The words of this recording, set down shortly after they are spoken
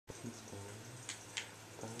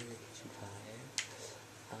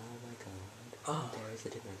Oh. There is a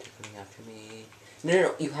Dementor coming after me.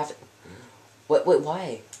 No, you have to... Wait,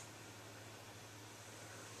 why?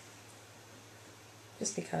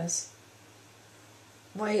 Just because.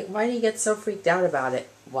 Why do you get so freaked out about it?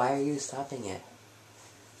 Why are you stopping it?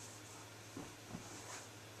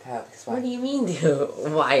 What do you mean,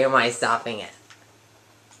 why am I stopping it?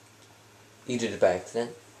 You did it by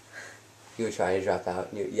accident? You were trying to drop out.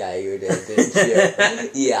 Yeah, you did, didn't you?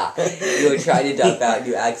 Yeah. You were trying to drop out and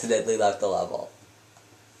you accidentally left the level.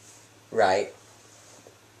 Right?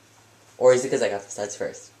 Or is it because I got the studs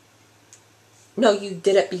first? No, you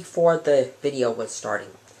did it before the video was starting.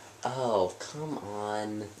 Oh, come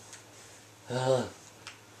on. Ugh.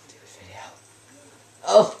 Do a video.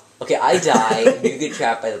 Oh! Okay, I die. You get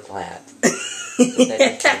trapped by the plant.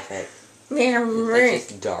 That's just perfect. That's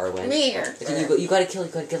just Darwin. You gotta kill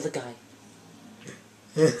the guy.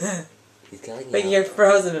 He's killing you. But you're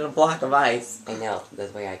frozen in a block of ice. I know.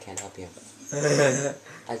 That's why I can't help you.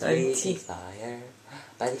 As we conspire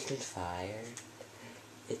by the campfire,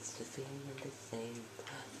 it's the feeling of the same,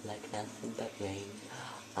 like nothing but rain.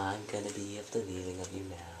 I'm gonna be of the leaving of you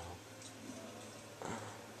now.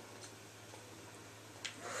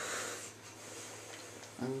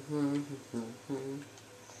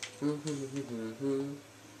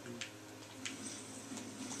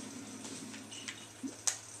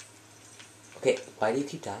 Okay, why do you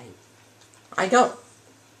keep dying? I don't.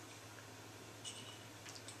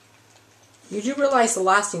 You do realize the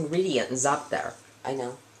last ingredient is up there. I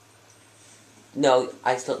know. No,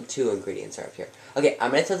 I still 2 ingredients are up here. Okay,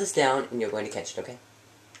 I'm gonna throw this down and you're going to catch it, okay?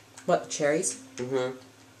 What, the cherries? Mm-hmm.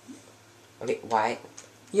 Okay, why?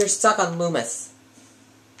 You're stuck on Loomis.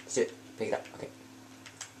 Let's do it. Pick it up, okay.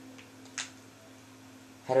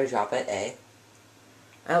 How do I drop it? A?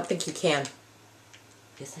 I don't think you can.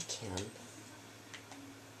 Yes, I can.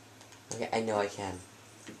 Okay, I know I can.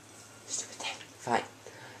 Stupid thing. Fine.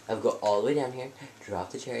 I'll go all the way down here,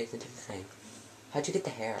 drop the cherries into the thing. How'd you get the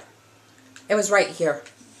hair? It was right here.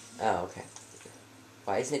 Oh, okay.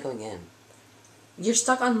 Why isn't it going in? You're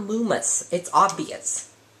stuck on Loomis. It's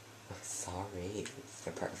obvious. Oh, sorry.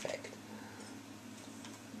 You're perfect.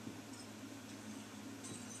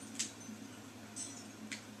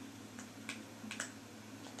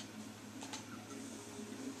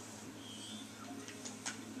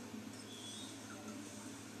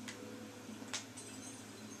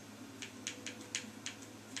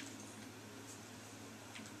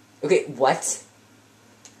 Okay, what?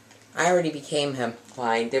 I already became him.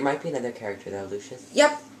 Fine. There might be another character though, Lucius.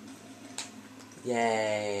 Yep.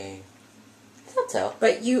 Yay. I thought so.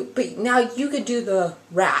 But now you could do the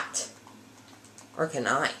rat. Or can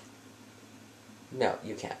I? No,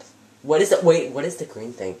 you can't. What is the... Wait, what is the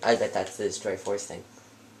green thing? I bet that's the Destroy Force thing.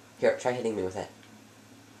 Here, try hitting me with it.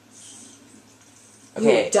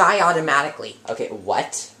 Okay. You die automatically. Okay,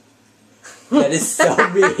 what? That is so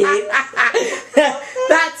mean.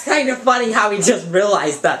 That's kind of funny how we just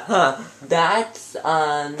realized that, huh? That's,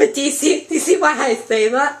 But do you see why I say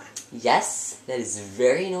that? Yes, that is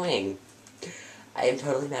very annoying. I am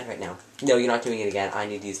totally mad right now. No, you're not doing it again. I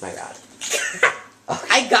need to use my rod. Okay.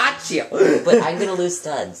 I got you. But I'm gonna lose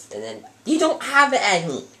studs, and then... You don't have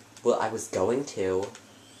any. Well, I was going to.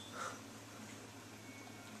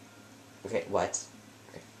 Okay, what?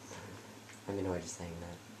 Okay. I'm annoyed just saying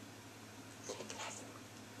that.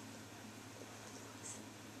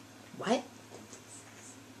 What?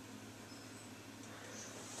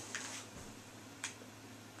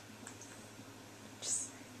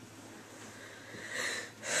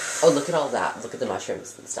 Oh, look at all that. Look at the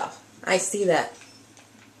mushrooms and stuff. I see that.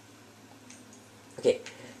 Okay,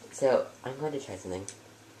 so I'm going to try something.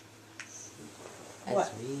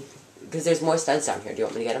 What? Because there's more studs down here. Do you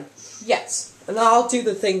want me to get them? Yes. And I'll do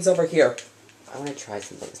the things over here. I want to try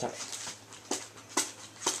something. Stop.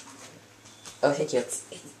 Oh, thank you. It's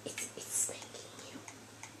spanking you.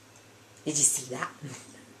 Did you see that?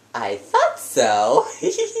 I thought so.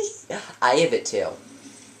 I have it too.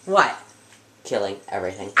 What? Killing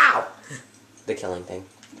everything. Ow! The killing thing.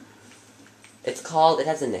 It's called, it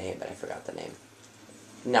has a name, but I forgot the name.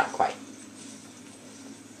 Not quite.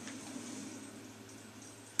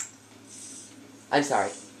 I'm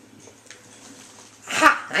sorry.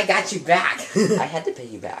 Ha! I got you back. I had to pay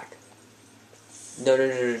you back. No,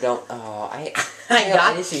 don't. Oh, I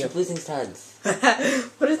got just you. keep losing studs.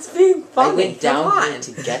 But it's being funny. I went down here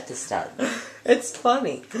to get the stud. It's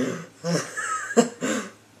funny.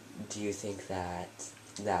 Do you think that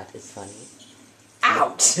is funny?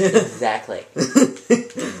 Ouch! Exactly.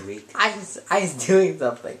 I was doing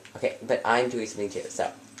something. Okay, but I'm doing something too,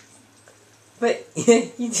 so. But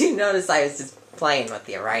you do notice I was just playing with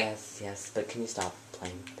you, right? Yes, but can you stop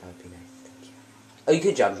playing? That would be nice. Thank you. Oh, you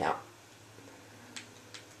could jump now.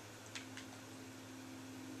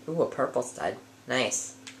 Ooh, a purple stud.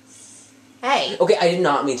 Nice. Hey! Okay, I did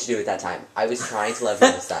not mean to do it that time. I was trying to levitate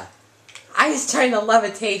this stuff. I was trying to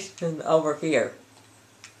levitation over here.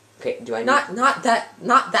 Okay, do I need... Not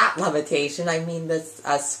that levitation. I mean this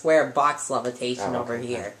square box levitation over okay.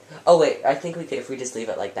 here. Oh, wait. I think we could, if we just leave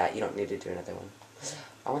it like that, you don't need to do another one.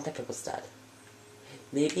 I want that purple stud.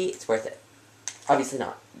 Maybe it's worth it. Obviously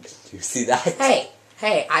not. Do you see that?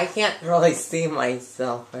 Hey, I can't really see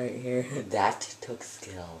myself right here. That took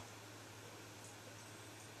skill.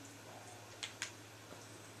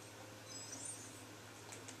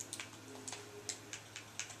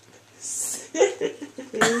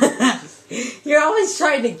 You're always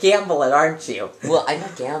trying to gamble it, aren't you? Well, I'm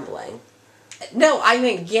not gambling. No, I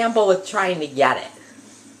mean gamble with trying to get it.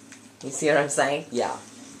 You see what I'm saying? Yeah,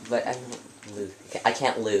 but I don't lose. I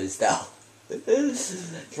can't lose, though. I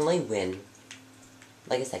can only win.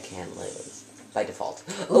 I guess I can lose. By default.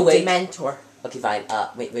 Oh, wait. Dementor. Okay, fine.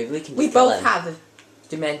 Wait, maybe we can We just kill both him. have a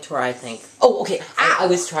Dementor, I think. Oh, okay. I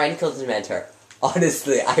was trying to kill the Dementor.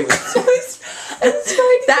 Honestly, I was trying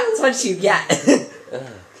to... That's what you get.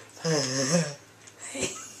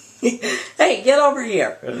 Hey, get over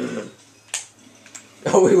here.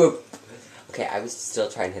 Oh, we were... Okay, I was still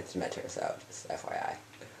trying to hit the Dementor, so just FYI.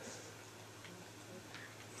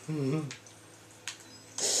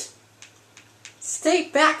 Stay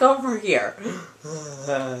back over here.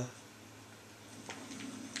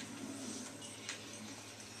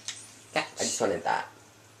 I just wanted that.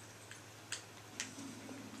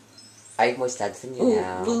 I have more stats than you Ooh,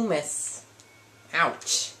 now. Loomis.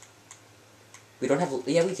 Ouch. We don't have...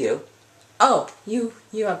 Yeah, we do. Oh, you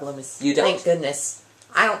have Loomis. You don't? Thank goodness.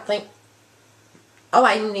 I don't think... Oh,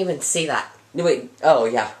 I didn't even see that. No, wait. Oh,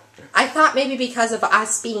 yeah. I thought maybe because of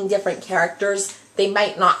us being different characters, they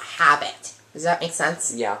might not have it. Does that make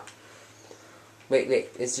sense? Yeah. Wait.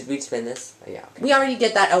 Did we spin this? Oh, yeah, okay. We already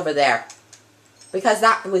did that over there. Because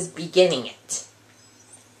that was beginning it.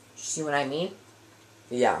 See what I mean?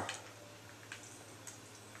 Yeah.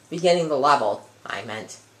 Beginning the level, I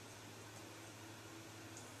meant.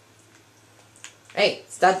 Hey,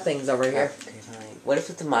 stud things over here. Okay, fine. What if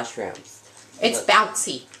with the mushrooms? It's Look.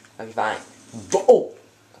 bouncy. Okay, fine. Oh!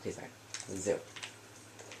 Okay, sorry. Zoom.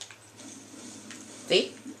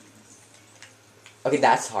 See? Okay,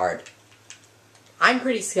 that's hard. I'm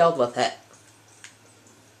pretty skilled with it.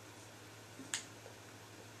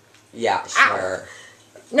 Yeah, sure. Ow.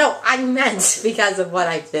 No, I meant because of what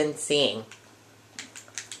I've been seeing.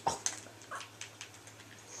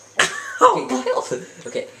 Okay, Kyle.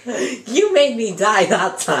 Okay. You made me die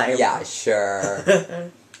that time. Yeah, sure.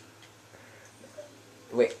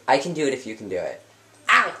 Wait, I can do it if you can do it.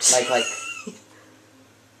 Ouch. Like...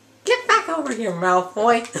 Get back over here,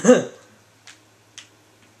 Malfoy.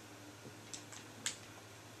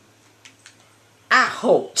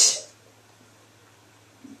 Ouch.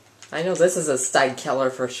 I know this is a stud killer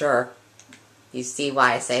for sure. You see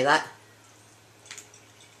why I say that?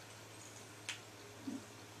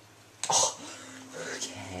 Oh,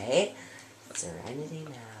 okay. Serenity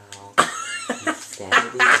now.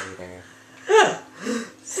 Insanity later.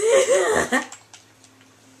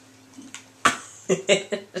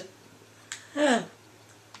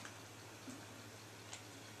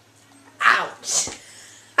 Ouch.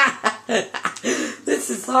 This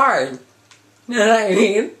is hard. You know what I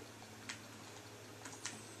mean?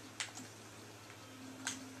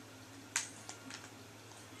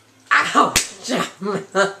 Ouch.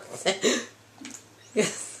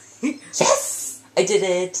 Yes! I did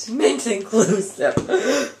it! Mint inclusive.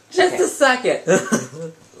 Just Okay. a second.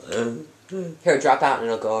 Here, drop out and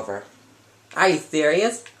it'll go over. Are you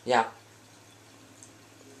serious? Yeah.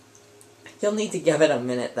 You'll need to give it a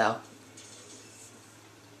minute, though.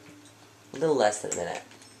 A little less than a minute.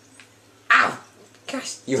 Ow!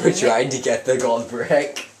 Gosh. You dang were it. trying to get the gold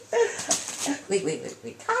brick. Wait.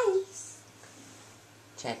 Guys.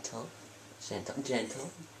 Gentle.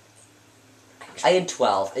 I had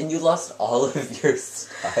 12, and you lost all of your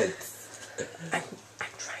studs. I'm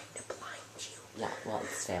trying to blind you. Yeah, well,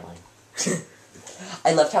 it's failing.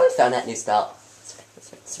 I loved how we found that new spell.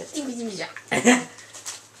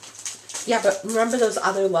 Yeah, but remember those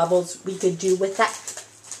other levels we could do with that?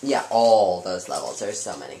 Yeah, all those levels. There's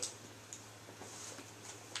so many.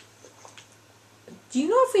 Do you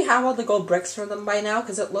know if we have all the gold bricks from them by now?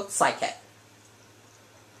 Because it looks like it.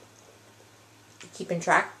 Keeping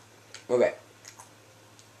track? Okay.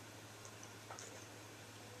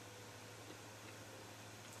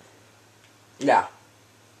 Yeah.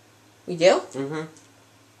 We do? Mm-hmm.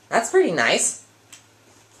 That's pretty nice.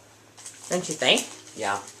 Don't you think?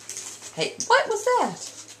 Yeah. Hey, what was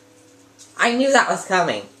that? I knew that was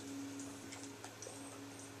coming.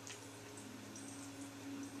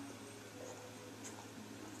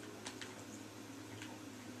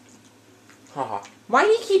 Haha. Why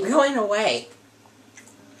do you keep going away?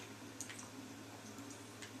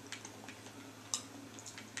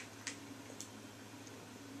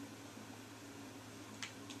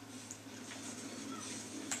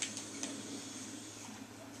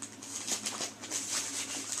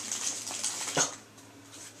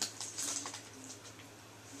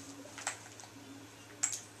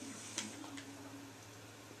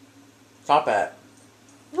 Stop it.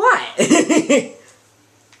 What?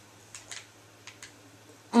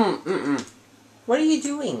 Mm-mm-mm. What are you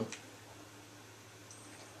doing?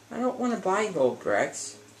 I don't want to buy gold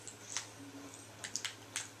bricks.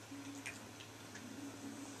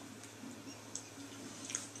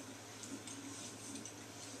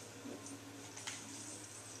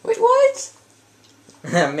 Wait, what?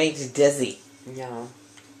 That makes you dizzy. Yeah.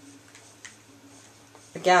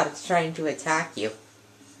 Look out, it's trying to attack you.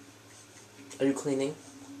 Are you cleaning?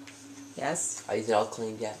 Yes? Is it all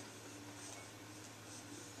cleaned yet?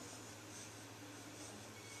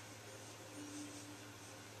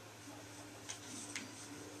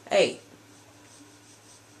 Hey.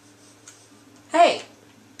 Hey!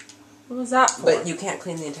 What was that for? But you can't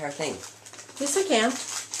clean the entire thing. Yes, I can.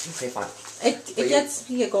 Okay, fine. It gets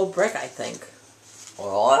me a gold brick, I think.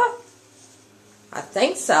 What? I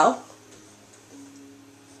think so.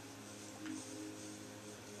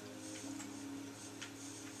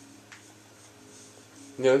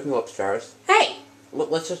 No, we can go upstairs. Hey!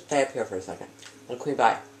 Let's just stay up here for a second. Let Queen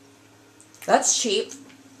buy. That's cheap.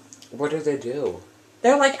 What do they do?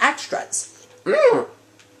 They're like extras.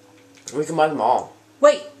 We can buy them all.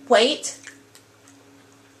 Wait.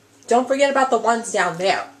 Don't forget about the ones down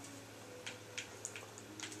there.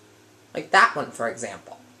 Like that one, for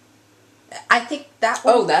example. I think that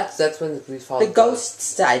one... Oh, that's when we follow the ghost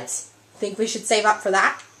studs. Think we should save up for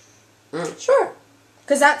that? Sure.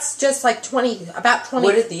 Because that's just like 20... About 20...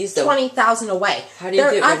 What are these, though? 20,000 away. How do you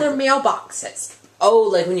They're get other mailboxes. Oh,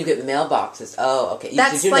 like when you get mailboxes. Oh, okay.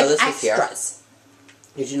 That's Did you like know this extras. was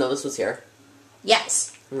here? Did you know this was here?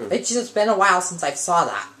 Yes. It's just been a while since I saw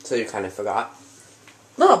that. So you kind of forgot?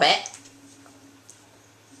 A little bit.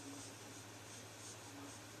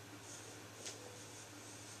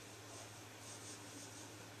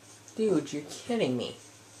 Dude, you're kidding me.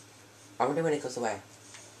 I wonder when it goes away.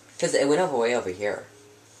 Because it went way over here.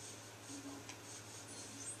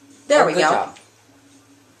 There we good go. Job.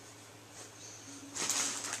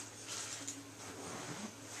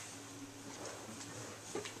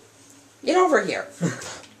 Get over here.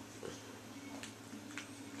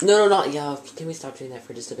 No, not yeah. Can we stop doing that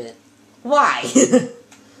for just a bit? Why?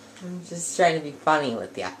 I'm just trying to be funny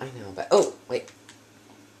with you. I know, but oh wait.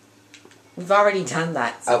 We've already done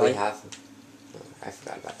that. So Oh, we have. Oh, I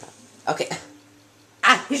forgot about that. Okay.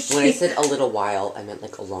 Actually, When I said a little while, I meant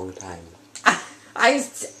like a long time. I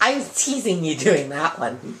was teasing you doing that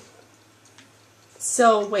one.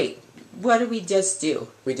 So wait, what did we just do?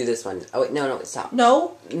 We do this one. Oh wait, no, stop.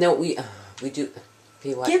 No, We do.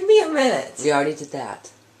 Okay, what? give me a minute. We already did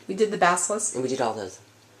that. We did the basilisk. And we did all those.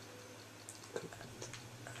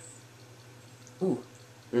 Ooh,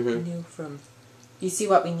 Mm-hmm. new from. You see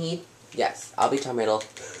what we need? Yes, I'll be Tom Riddle.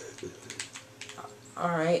 All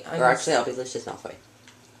right. Or actually, I'll be Lucius Malfoy.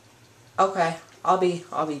 Okay, I'll be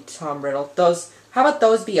Tom Riddle. Those. How about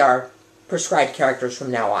those be our prescribed characters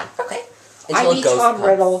from now on? Okay. I be Tom comes.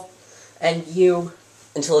 Riddle, and you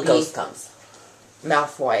Until a be ghost comes.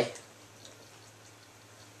 Malfoy.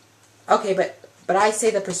 Okay, but I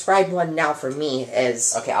say the prescribed one now for me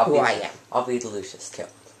is who I am. I'll be the Lucius too.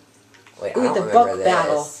 Wait, Ooh, I don't the remember book this.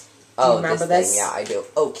 battle. Oh, you remember this this? thing. Yeah, I do.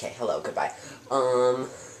 Okay, hello, goodbye.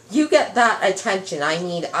 You get that attention. I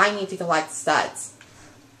need to collect studs.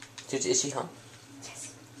 Is she home?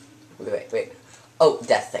 Yes. Wait. Oh,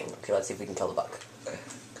 death thing. Okay, let's see if we can kill the book.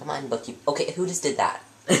 Come on, Bookie. Okay, who just did that?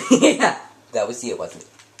 Yeah. That was you, wasn't it?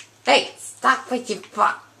 Hey, stop with your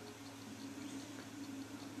fuck.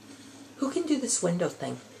 Who can do this window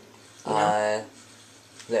thing? You know?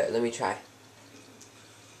 There, let me try.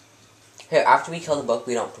 Here, after we kill the book,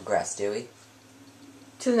 we don't progress, do we?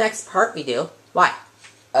 To the next part we do. Why?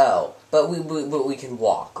 Oh, but we can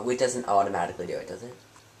walk. It doesn't automatically do it, does it?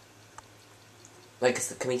 Like,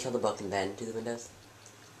 can we kill the book and then do the windows?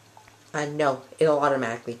 No, it'll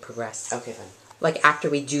automatically progress. Okay, fine. Like after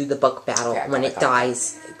we do the book battle, Okay, when it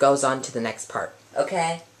dies, it goes on to the next part.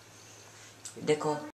 Okay. Nickel.